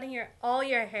 Cutting all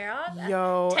your hair off.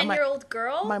 Yo, and 10-year-old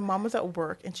girl. My mom was at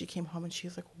work and she came home and she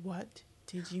was like, what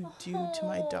did you do to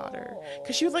my daughter?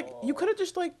 Because she was like, you could have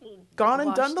just like gone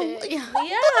and done the Washed it. like,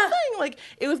 Yeah. the thing. Like,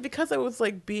 it was because I was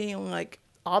like being like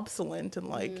obsolete and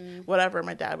like whatever.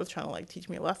 My dad was trying to like teach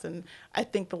me a lesson. I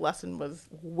think the lesson was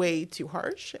way too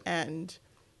harsh, and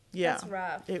That's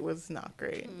rough. it was not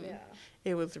great. Yeah.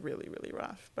 It was really, really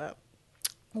rough. But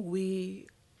we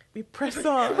we press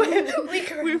on.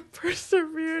 We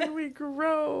persevere and we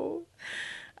grow.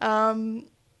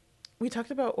 We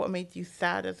talked about what made you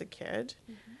sad as a kid.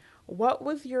 Mm-hmm. What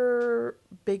was your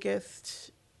biggest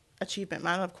achievement?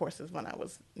 Mine, of course, is when I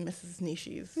was Mrs.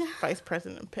 Nishi's vice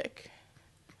president pick.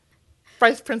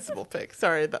 Vice principal pick.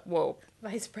 Sorry.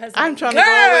 Vice president. I'm trying to go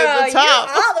all the way to the top.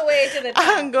 You're all the way to the top.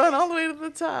 I'm going all the way to the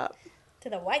top. To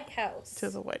the White House. To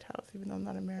the White House, even though I'm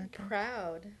not American.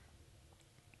 Proud.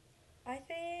 I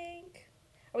think.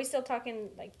 Are we still talking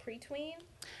like pre-tween?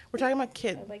 We're talking about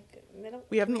kids. Like middle.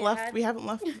 We haven't left. We haven't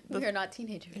left. We're not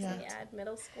teenagers. Yeah.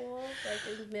 Middle school.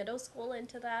 Like is middle school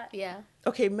into that? Yeah.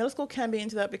 Okay, middle school can be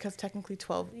into that because technically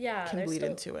 12 can bleed still,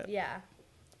 into it. Yeah.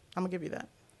 I'm gonna give you that.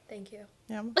 Thank you.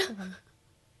 Yeah.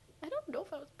 I don't know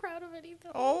if I was proud of it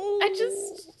either. Oh.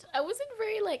 I wasn't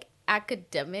very like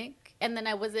academic, and then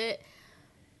I wasn't.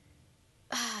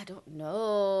 I don't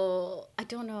know. I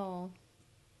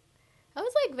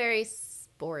was like very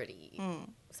sporty.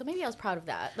 So maybe I was proud of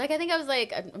that. Like I think I was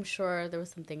like, I'm sure there was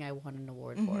something I won an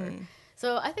award for.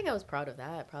 So I think I was proud of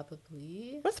that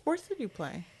probably. What sports did you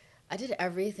play? I did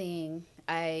everything.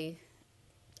 I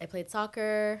played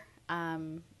soccer.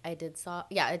 I did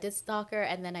soccer,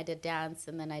 and then I did dance,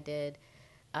 and then I did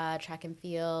track and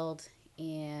field,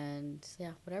 and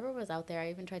yeah, whatever was out there. I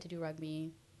even tried to do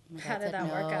rugby. How did that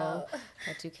work out?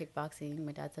 I do kickboxing.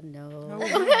 My dad said no.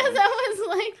 Because I was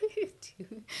like,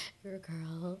 you're a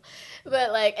girl.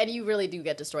 But like, and you really do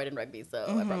get destroyed in rugby, so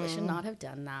I probably should not have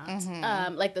done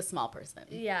that. Like the small person.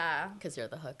 Yeah. Because you're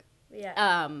the hook.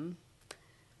 Yeah.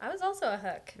 I was also a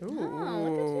hook. Ooh.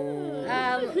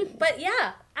 Oh, look at you. But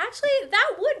yeah, actually,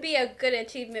 that would be a good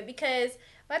achievement because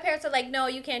my parents were like, no,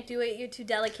 you can't do it. You're too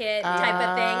delicate type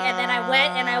of thing. And then I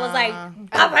went and I was like, I'm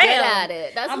good at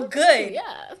it. I'm good.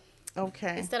 Yeah.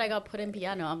 Okay. Instead, I got put in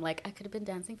piano. I'm like, I could have been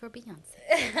dancing for Beyonce.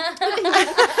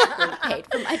 Paid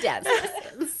for my dance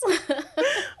lessons.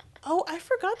 Oh, I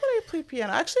forgot that I played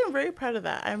piano. Actually, I'm very proud of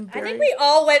that. I think we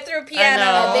all went through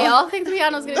piano. They all think the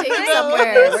piano's going to take us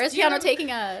somewhere. Where's piano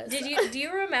taking us? Do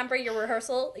you remember your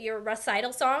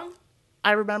recital song?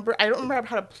 I don't remember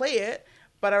how to play it,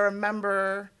 but I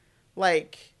remember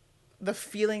like the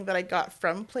feeling that I got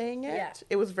from playing it. Yeah.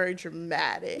 It was very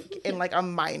dramatic and like a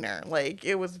minor. Like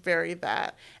it was very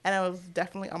that. And I was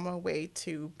definitely on my way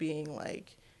to being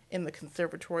like in the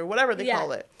conservatory, whatever they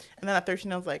call it. And then at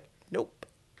 13 I was like, nope.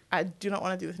 I do not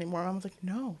want to do this anymore. Mom was like,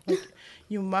 no, like,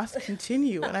 you must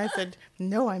continue. And I said,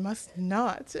 no, I must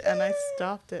not. And I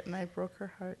stopped it and I broke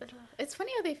her heart. It's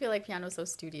funny how they feel like piano's so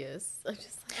studious. I'm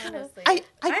just like, honestly,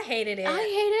 I hated it. I hated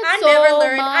it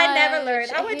I never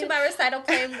learned. I went to my recital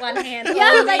playing one hand.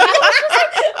 Yeah, like,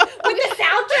 with the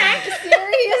soundtrack.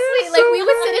 Seriously. Like, we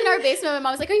would sit in our basement and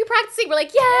Mom was like, are you practicing? We're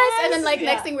like, yes. And then, like,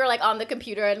 next thing we were, like, on the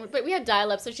computer. But we had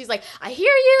dial-up, so she's like, I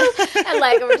hear you. And,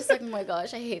 like, we're just like, oh, my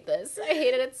gosh, I hate this. I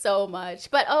hated it so much.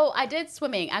 But, I did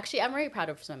swimming. Actually, I'm very proud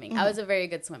of swimming. I was a very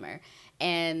good swimmer.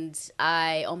 And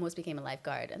I almost became a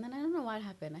lifeguard. And then I don't know what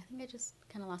happened. I think I just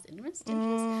kind of lost interest.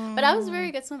 But I was a very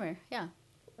good swimmer. Yeah.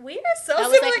 We are so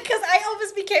similar because I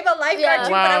almost became a lifeguard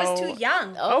too, but I was too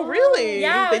young. Oh, really?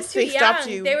 Yeah, I was too young. Stopped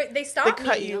you. They stopped me.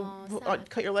 They cut you,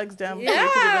 cut your legs down.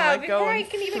 Yeah, before I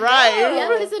can even thrive. Yeah,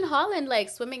 because in Holland, like,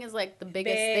 swimming is, like, the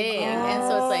biggest thing. And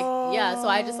so it's, like, yeah, so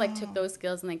I just, like, took those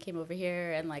skills and then came over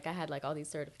here. And, like, I had, like, all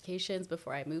these certifications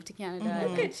before I moved to Canada.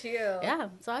 Look at you. Yeah,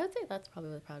 so I would say that's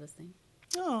probably the proudest thing.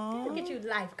 Aww. Look at you,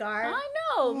 lifeguard. I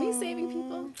know, me saving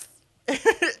people.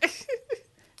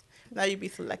 Now you be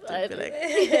selective. Be like,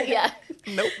 yeah.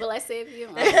 Nope. Will I save you?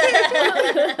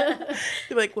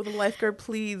 You're like, will the lifeguard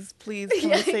please come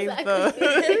and save the...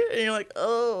 And you're like,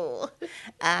 oh,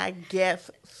 I guess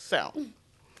so.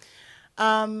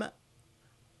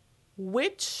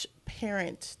 Which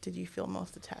parent did you feel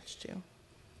most attached to?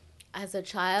 As a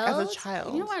child?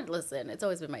 You know what? Listen, it's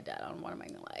always been my dad. What am I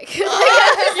going to like? Your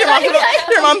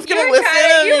mom's going to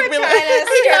listen. You were trying to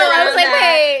steer around. I was like,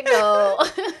 wait, no.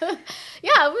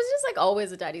 Yeah, I was just like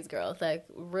always a daddy's girl. Like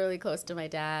really close to my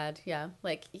dad. Yeah.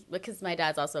 Like because my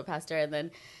dad's also a pastor. And then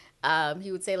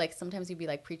he would say like sometimes he'd be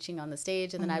like preaching on the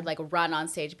stage. And then I'd like run on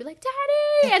stage and be like,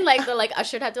 Daddy. And like the like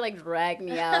usher'd have to like drag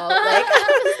me out. Like,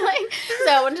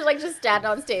 so I wanted to like just stand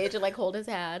on stage and like hold his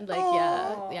hand. Like,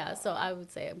 yeah. So I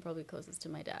would say I'm probably closest to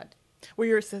my dad. Were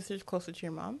your sisters closer to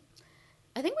your mom?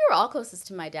 I think we were all closest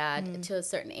to my dad to a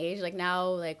certain age. Like now,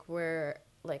 like we're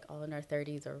like all in our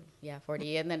 30s or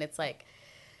 40. And then it's like,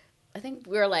 I think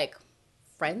we were like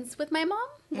friends with my mom.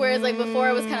 Whereas like before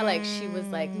it was kind of like she was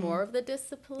like more of the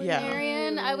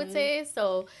disciplinarian, I would say.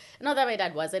 So not that my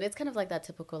dad wasn't. It's kind of like that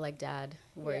typical like dad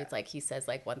where it's like he says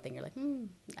like one thing, you're like,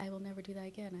 I will never do that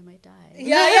again. I might die.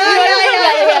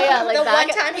 Yeah. Yeah, like the that. one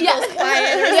time he goes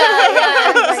quiet.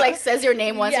 Yeah. Just like says your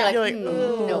name once. Yeah. You're like, You're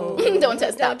like, no, don't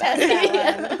test Don't that. test that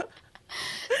Yeah. one.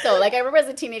 So like I remember as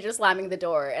a teenager slamming the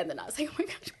door, and then I was like, oh my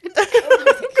gosh, because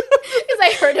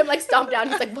I heard him like stomp down.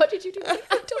 He's like, what did you do? I was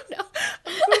like, I don't know.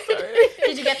 I'm so sorry.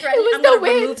 Did you get threatened? was I'm the gonna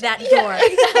wind. remove that door.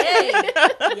 Hey,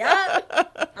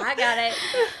 yep, I got it.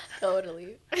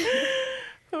 Totally.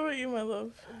 How about you, my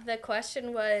love? The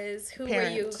question was, who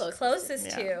Parents. were you closest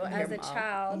Yeah. to as Your a mom.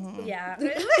 child? Yeah,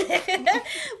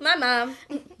 my mom,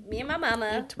 me and my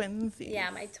mama. Twinsies. Yeah,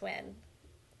 my twin.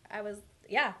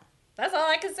 Yeah. That's all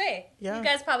I can say. Yeah. You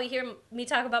guys probably hear me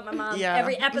talk about my mom Yeah.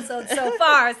 every episode so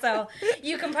far, so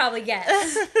you can probably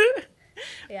guess.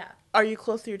 Yeah. Are you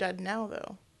close to your dad now,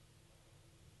 though?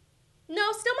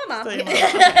 No, still my mom. Still your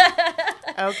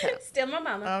mom. Okay. Still my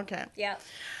mama. Okay. Yeah.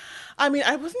 I mean,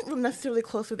 I wasn't necessarily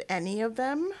close with any of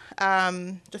them,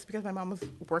 just because my mom was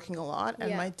working a lot,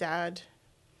 and Yeah. my dad,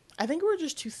 I think we were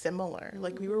just too similar.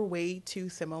 Like, we were way too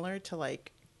similar to,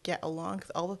 like, get along,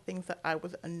 because all the things that I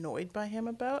was annoyed by him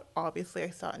about, obviously I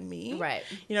saw in me. Right.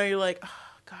 You know, you're like, oh,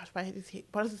 gosh, why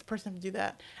does this person have to do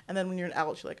that? And then when you're an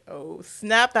adult, you're like, oh,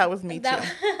 snap, that was me too.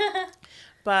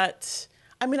 But,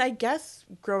 I mean, I guess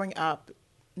growing up,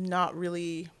 not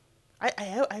really...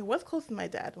 I was close to my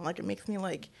dad, and like it makes me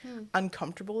like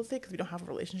uncomfortable to say because we don't have a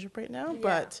relationship right now. Yeah.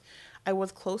 But I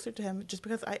was closer to him just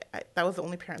because I that was the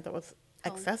only parent that was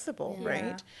accessible, Yeah.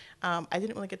 right? I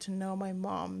didn't really get to know my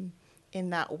mom in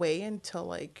that way until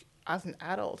like as an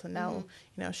adult, and now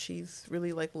you know she's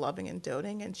really like loving and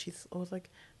doting, and she's always like,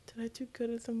 did I do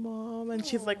good as a mom? And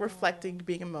she's like reflecting,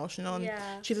 being emotional, and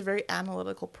Yeah. she's a very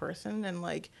analytical person, and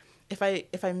like if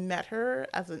I met her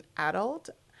as an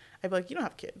adult, I'd be like, you don't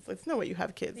have kids. Like, there's no way you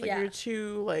have kids. Like, Yeah. you're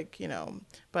too, like, you know.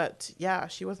 But, yeah,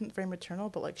 she wasn't very maternal,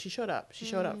 but, like, she showed up. She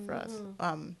showed up for us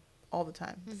all the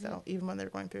time. So, even when they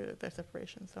were going through their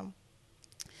separation. So,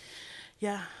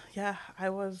 yeah,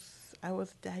 I was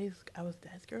daddy's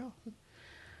girl.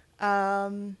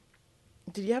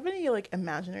 Did you have any, like,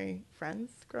 imaginary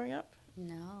friends growing up?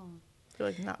 No. I feel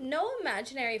like not. No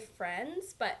imaginary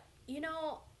friends, but you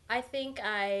know, I think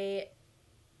I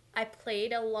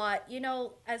played a lot. You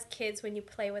know, as kids when you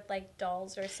play with like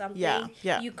dolls or something,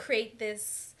 Yeah. you create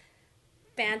this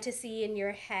fantasy in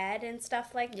your head and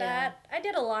stuff like Yeah. that. I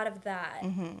did a lot of that.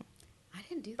 I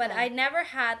didn't do But that. I never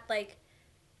had like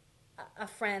a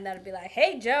friend that would be like,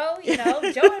 "Hey, Joe, you know,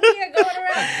 Joe and me are going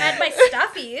around." I had my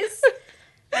stuffies,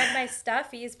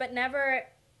 but never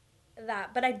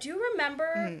that. But I do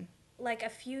remember, like a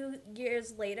few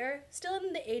years later, still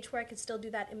in the age where I could still do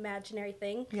that imaginary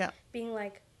thing, Yeah. being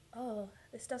like, "Oh,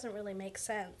 this doesn't really make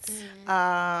sense." Yeah.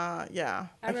 I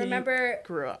Like, you remember,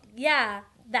 grew up. yeah,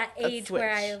 that age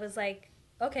where I switch. was like,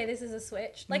 "Okay, this is a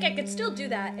switch." Like I could still do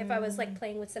that if I was like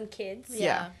playing with some kids.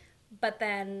 Yeah. But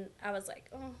then I was like,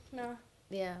 "Oh no,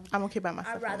 Yeah. I'm okay by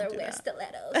myself. I'd I rather won't do wear that.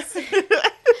 stilettos."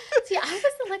 See, I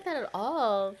wasn't like that at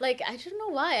all. Like, I don't know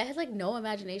why. I had like no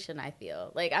imagination, I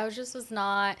feel. Like, I was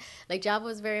not, like, Java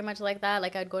was very much like that.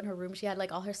 Like, I'd go in her room, she had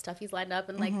like all her stuffies lined up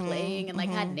and like playing and like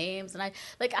had names. And I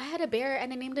had a bear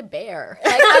and I named a bear.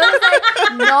 Like, I was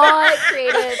like not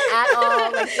creative at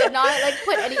all. Like, did not like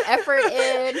put any effort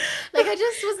in. Like, I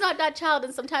just was not that child.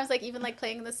 And sometimes, like, even like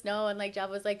playing in the snow and like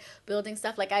Java was like building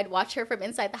stuff, like, I'd watch her from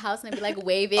inside the house and I'd be like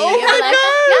waving. Oh and my be like,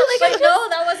 gosh! yeah, like, But no,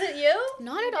 that wasn't you.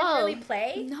 not You at didn't all. really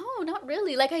play. No, not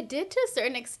really. Like I did to a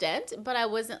certain extent, but I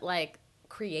wasn't like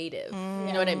creative.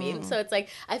 You know what I mean? So it's like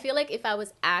I feel like if I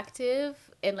was active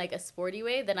in like a sporty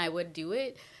way, then I would do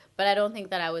it. But I don't think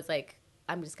that I was like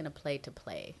I'm just gonna play to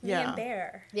play. Me Yeah. and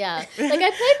Bear. Yeah, like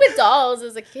I played with dolls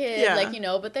as a kid, Yeah. like, you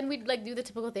know, but then we'd like do the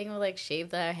typical thing of like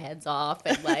shave their heads off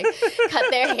and like cut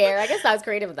their hair. I guess I was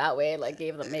creative that way, like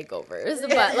gave them makeovers,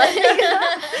 but like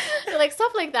like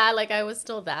stuff like that. Like I was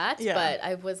still that, Yeah. but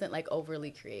I wasn't like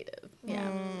overly creative. Yeah.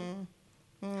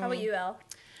 How about you, Elle?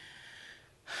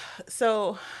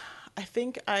 So I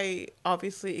think I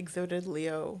obviously exhibited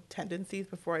Leo tendencies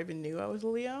before I even knew I was a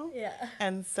Leo. Yeah.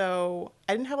 And so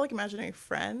I didn't have like imaginary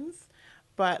friends,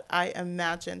 but I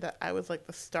imagined that I was like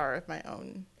the star of my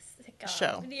own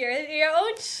show. Your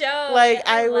own show. Like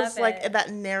I was love like it.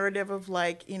 that narrative of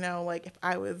like, you know, like if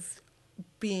I was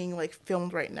being like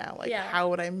filmed right now, like Yeah. how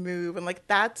would I move? And like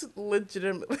that's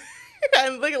legitimate.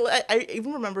 And like I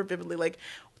even remember vividly like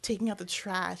taking out the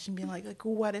trash and being like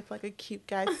what if like a cute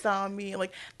guy saw me?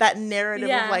 Like that narrative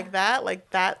Yeah. of like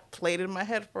that played in my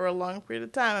head for a long period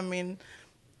of time. I mean,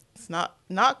 it's not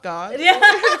gone. Yeah.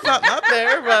 It's not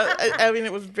there, but I mean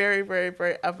it was very, very,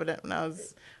 very evident when I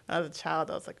was a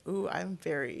child. I was like, ooh, I'm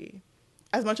very,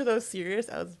 as much as I was serious,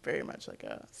 I was very much like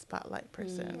a spotlight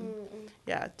person.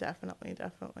 Yeah, definitely.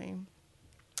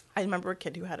 I remember a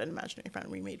kid who had an imaginary friend.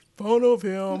 We made fun of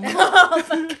him. Oh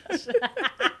my gosh.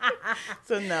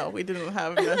 So no, we didn't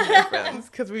have imaginary friends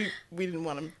because we didn't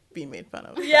want to be made fun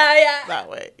of. Yeah. That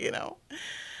way, you know.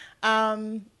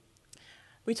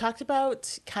 We talked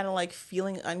about kind of like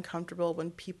feeling uncomfortable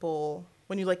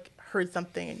when you like heard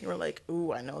something and you were like,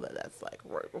 ooh, I know that's like.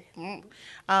 What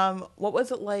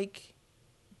was it like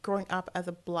growing up as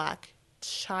a Black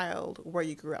child where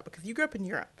you grew up? Because you grew up in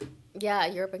Europe. Yeah,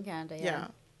 Europe and Canada. Yeah.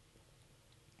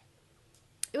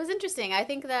 It was interesting. I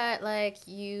think that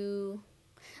you're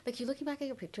looking back at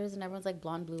your pictures and everyone's like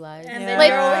blonde, blue eyes. And then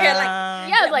you're over here like,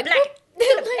 yeah, it's like black.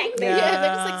 yeah, they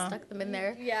just like stuck them in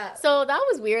there. Yeah. So that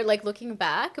was weird, like looking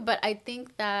back. But I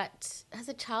think that as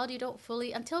a child, you don't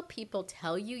fully, until people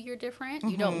tell you you're different,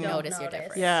 you don't notice you're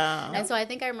different. Yeah. And so I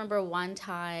think I remember one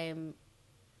time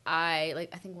I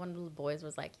think one of the boys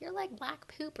was like, you're like black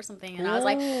poop or something. And I was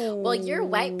like, well, you're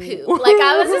white poop. Like,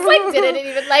 I was just like, didn't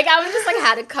even, like, I was just like,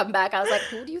 had to come back. I was like,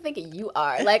 who do you think you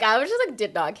are? Like, I was just like,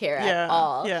 did not care at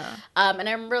all. Yeah. And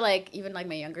I remember like, even like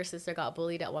my younger sister got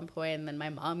bullied at one point, and then my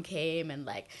mom came and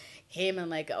like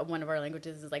one of our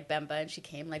languages is like Bemba, and she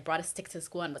came like brought a stick to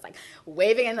school and was like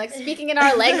waving and like speaking in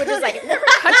our languages like, never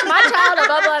touch my child,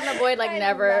 blah blah, and the boy like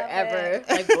never ever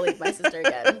like bullied my sister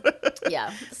again.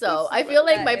 Yeah, so I feel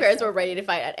like my parents were ready to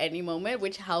fight at any moment,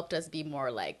 which helped us be more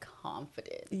like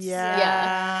confident.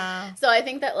 Yeah. So I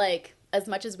think that like as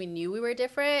much as we knew we were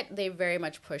different, they very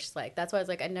much pushed like, that's why I was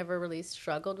like, I never really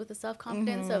struggled with the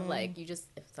self-confidence of like, you just,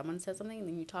 if someone says something,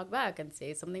 then you talk back and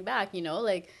say something back, you know,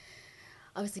 like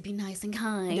obviously be nice and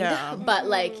kind, but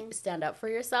like stand up for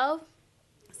yourself.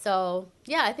 So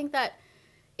yeah, I think that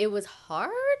it was hard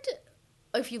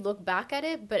if you look back at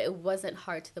it, but it wasn't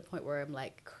hard to the point where I'm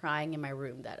like crying in my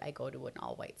room that I go to an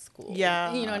all-white school.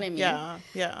 Yeah. You know what I mean?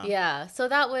 Yeah. So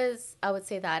that was, I would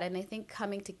say that. And I think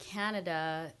coming to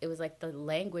Canada, it was like the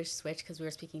language switch because we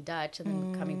were speaking Dutch and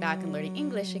then coming back and learning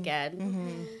English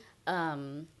again.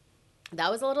 That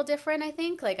was a little different, I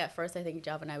think. Like at first, I think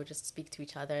Jav and I would just speak to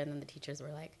each other, and then the teachers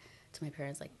were like, to my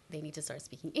parents, like they need to start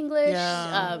speaking English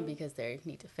because they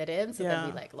need to fit in. So then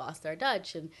we like lost our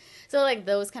Dutch, and so like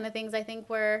those kind of things I think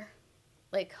were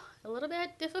like a little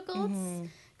bit difficult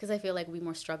because I feel like we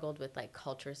more struggled with like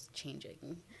cultures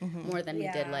changing more than we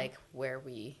did like who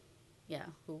we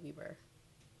were.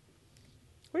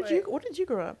 Where did you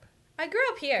grow up? I grew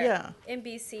up here in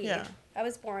BC. Yeah. I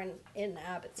was born in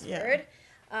Abbotsford.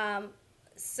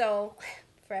 So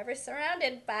forever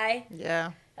surrounded by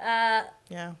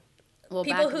well,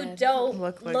 people who don't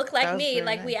look like me.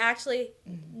 Like we actually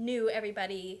knew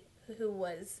everybody who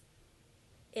was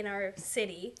in our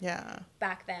city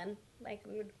back then. Like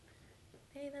we would,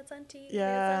 hey, that's auntie,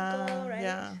 that's uncle, right?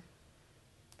 Yeah.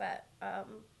 But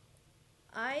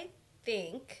I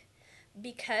think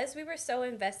because we were so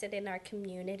invested in our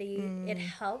community, it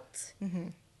helped.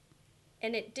 And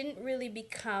it didn't really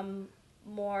become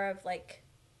more of like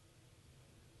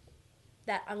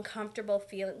that uncomfortable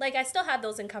feeling. Like I still had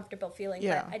those uncomfortable feelings,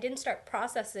 but I didn't start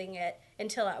processing it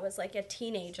until I was like a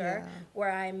teenager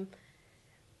where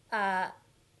I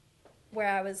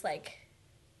was like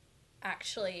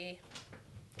actually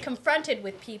confronted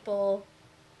with people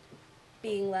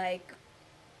being like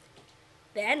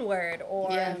the N-word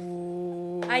or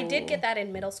I did get that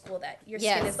in middle school that your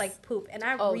skin is like poop, and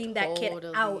I reamed that kid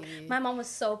out. My mom was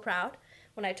so proud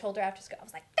when I told her after school. I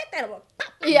was like,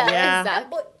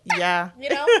 exactly. You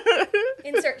know,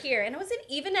 insert here. And it wasn't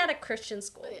even at a Christian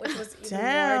school, which was even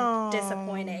more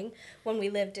disappointing when we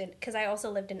lived in, because I also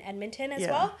lived in Edmonton as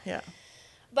well.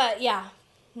 But I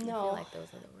feel like those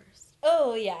are the worst.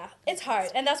 Oh yeah, it's hard,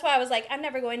 and that's why I was like, I'm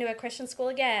never going to a Christian school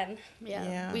again.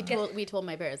 We told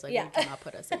my parents like, do not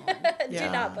put us in one. Do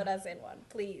not put us in one,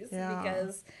 please,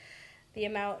 because the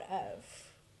amount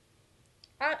of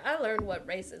I learned what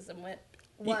racism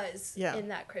was in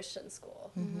that Christian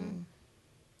school,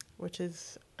 which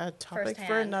is a topic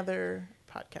for another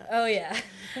podcast. Oh yeah.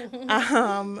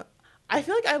 I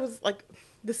feel like I was like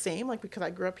the same, like because I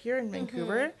grew up here in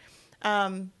Vancouver.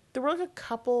 There were like a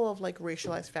couple of like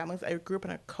racialized families. I grew up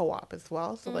in a co-op as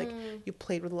well, so like you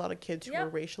played with a lot of kids who were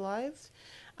racialized.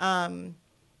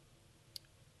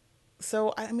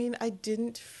 So I mean, I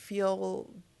didn't feel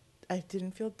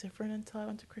different until I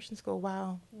went to Christian school.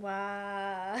 Wow.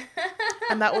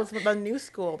 And that was the new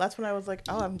school. That's when I was like,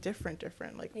 oh, I'm different.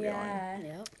 Like really.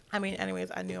 Yep. I mean, anyways,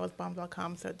 I knew I was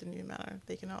bomb.com, so it didn't even matter.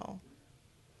 They can all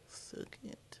suck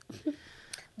it.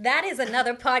 That is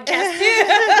another podcast too.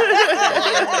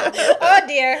 Oh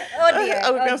dear.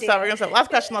 We're gonna stop. Last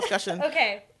question.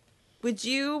 Okay. Would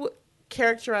you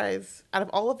characterize, out of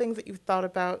all the things that you've thought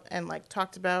about and like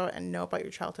talked about and know about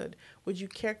your childhood, would you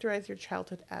characterize your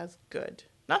childhood as good?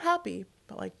 Not happy,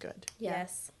 but like good.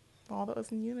 Yes. All that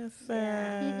was in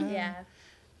unison. Yeah.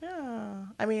 Yeah.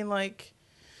 I mean, like,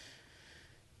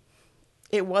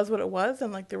 it was what it was,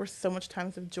 and like there were so much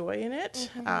times of joy in it,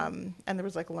 and there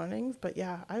was like learnings. But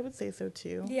yeah, I would say so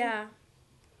too. Yeah.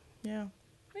 Yeah.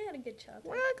 We had a good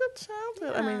childhood. We had a good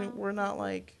childhood. I mean, we're not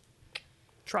like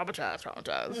traumatized.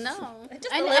 No.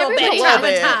 Just And a little bit everybody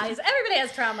traumatized. Everybody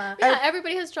has trauma. Yeah,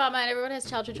 everybody has trauma and everyone has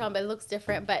childhood trauma, but it looks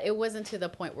different. But it wasn't to the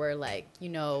point where, like, you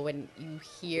know, when you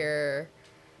hear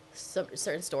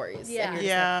certain stories. Yeah. And you're just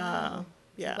Yeah. like, oh,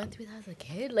 Yeah. I went through that as a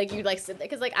kid. Like, you like sit there.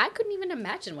 Because, like, I couldn't even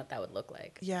imagine what that would look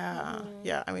like. Yeah.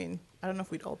 Yeah. I mean, I don't know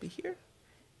if we'd all be here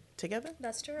together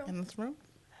That's true. in this room,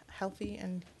 healthy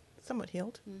and somewhat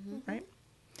healed, right?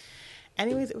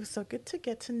 Anyways, it was so good to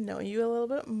get to know you a little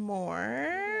bit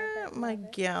more, my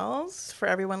gals. For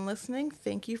everyone listening,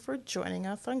 thank you for joining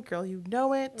us on Girl You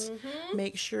Know It.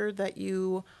 Make sure that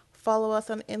you follow us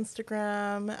on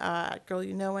Instagram at Girl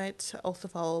You Know It. Also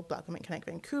follow Black Women Connect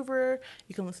Vancouver.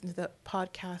 You can listen to the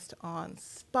podcast on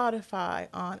Spotify,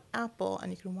 on Apple,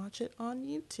 and you can watch it on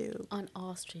YouTube. On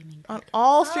all streaming. On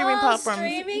all streaming All platforms.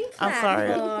 streaming I'm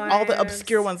sorry. All the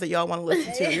obscure ones that y'all want to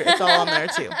listen to. It's all on there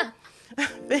too.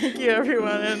 Thank you,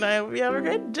 everyone, and I hope you have a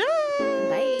great day.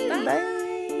 Bye.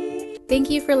 Bye. Thank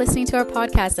you for listening to our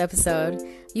podcast episode.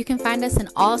 You can find us on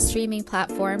all streaming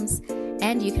platforms,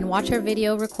 and you can watch our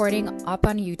video recording up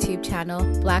on YouTube channel,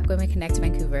 Black Women Connect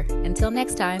Vancouver. Until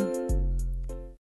next time.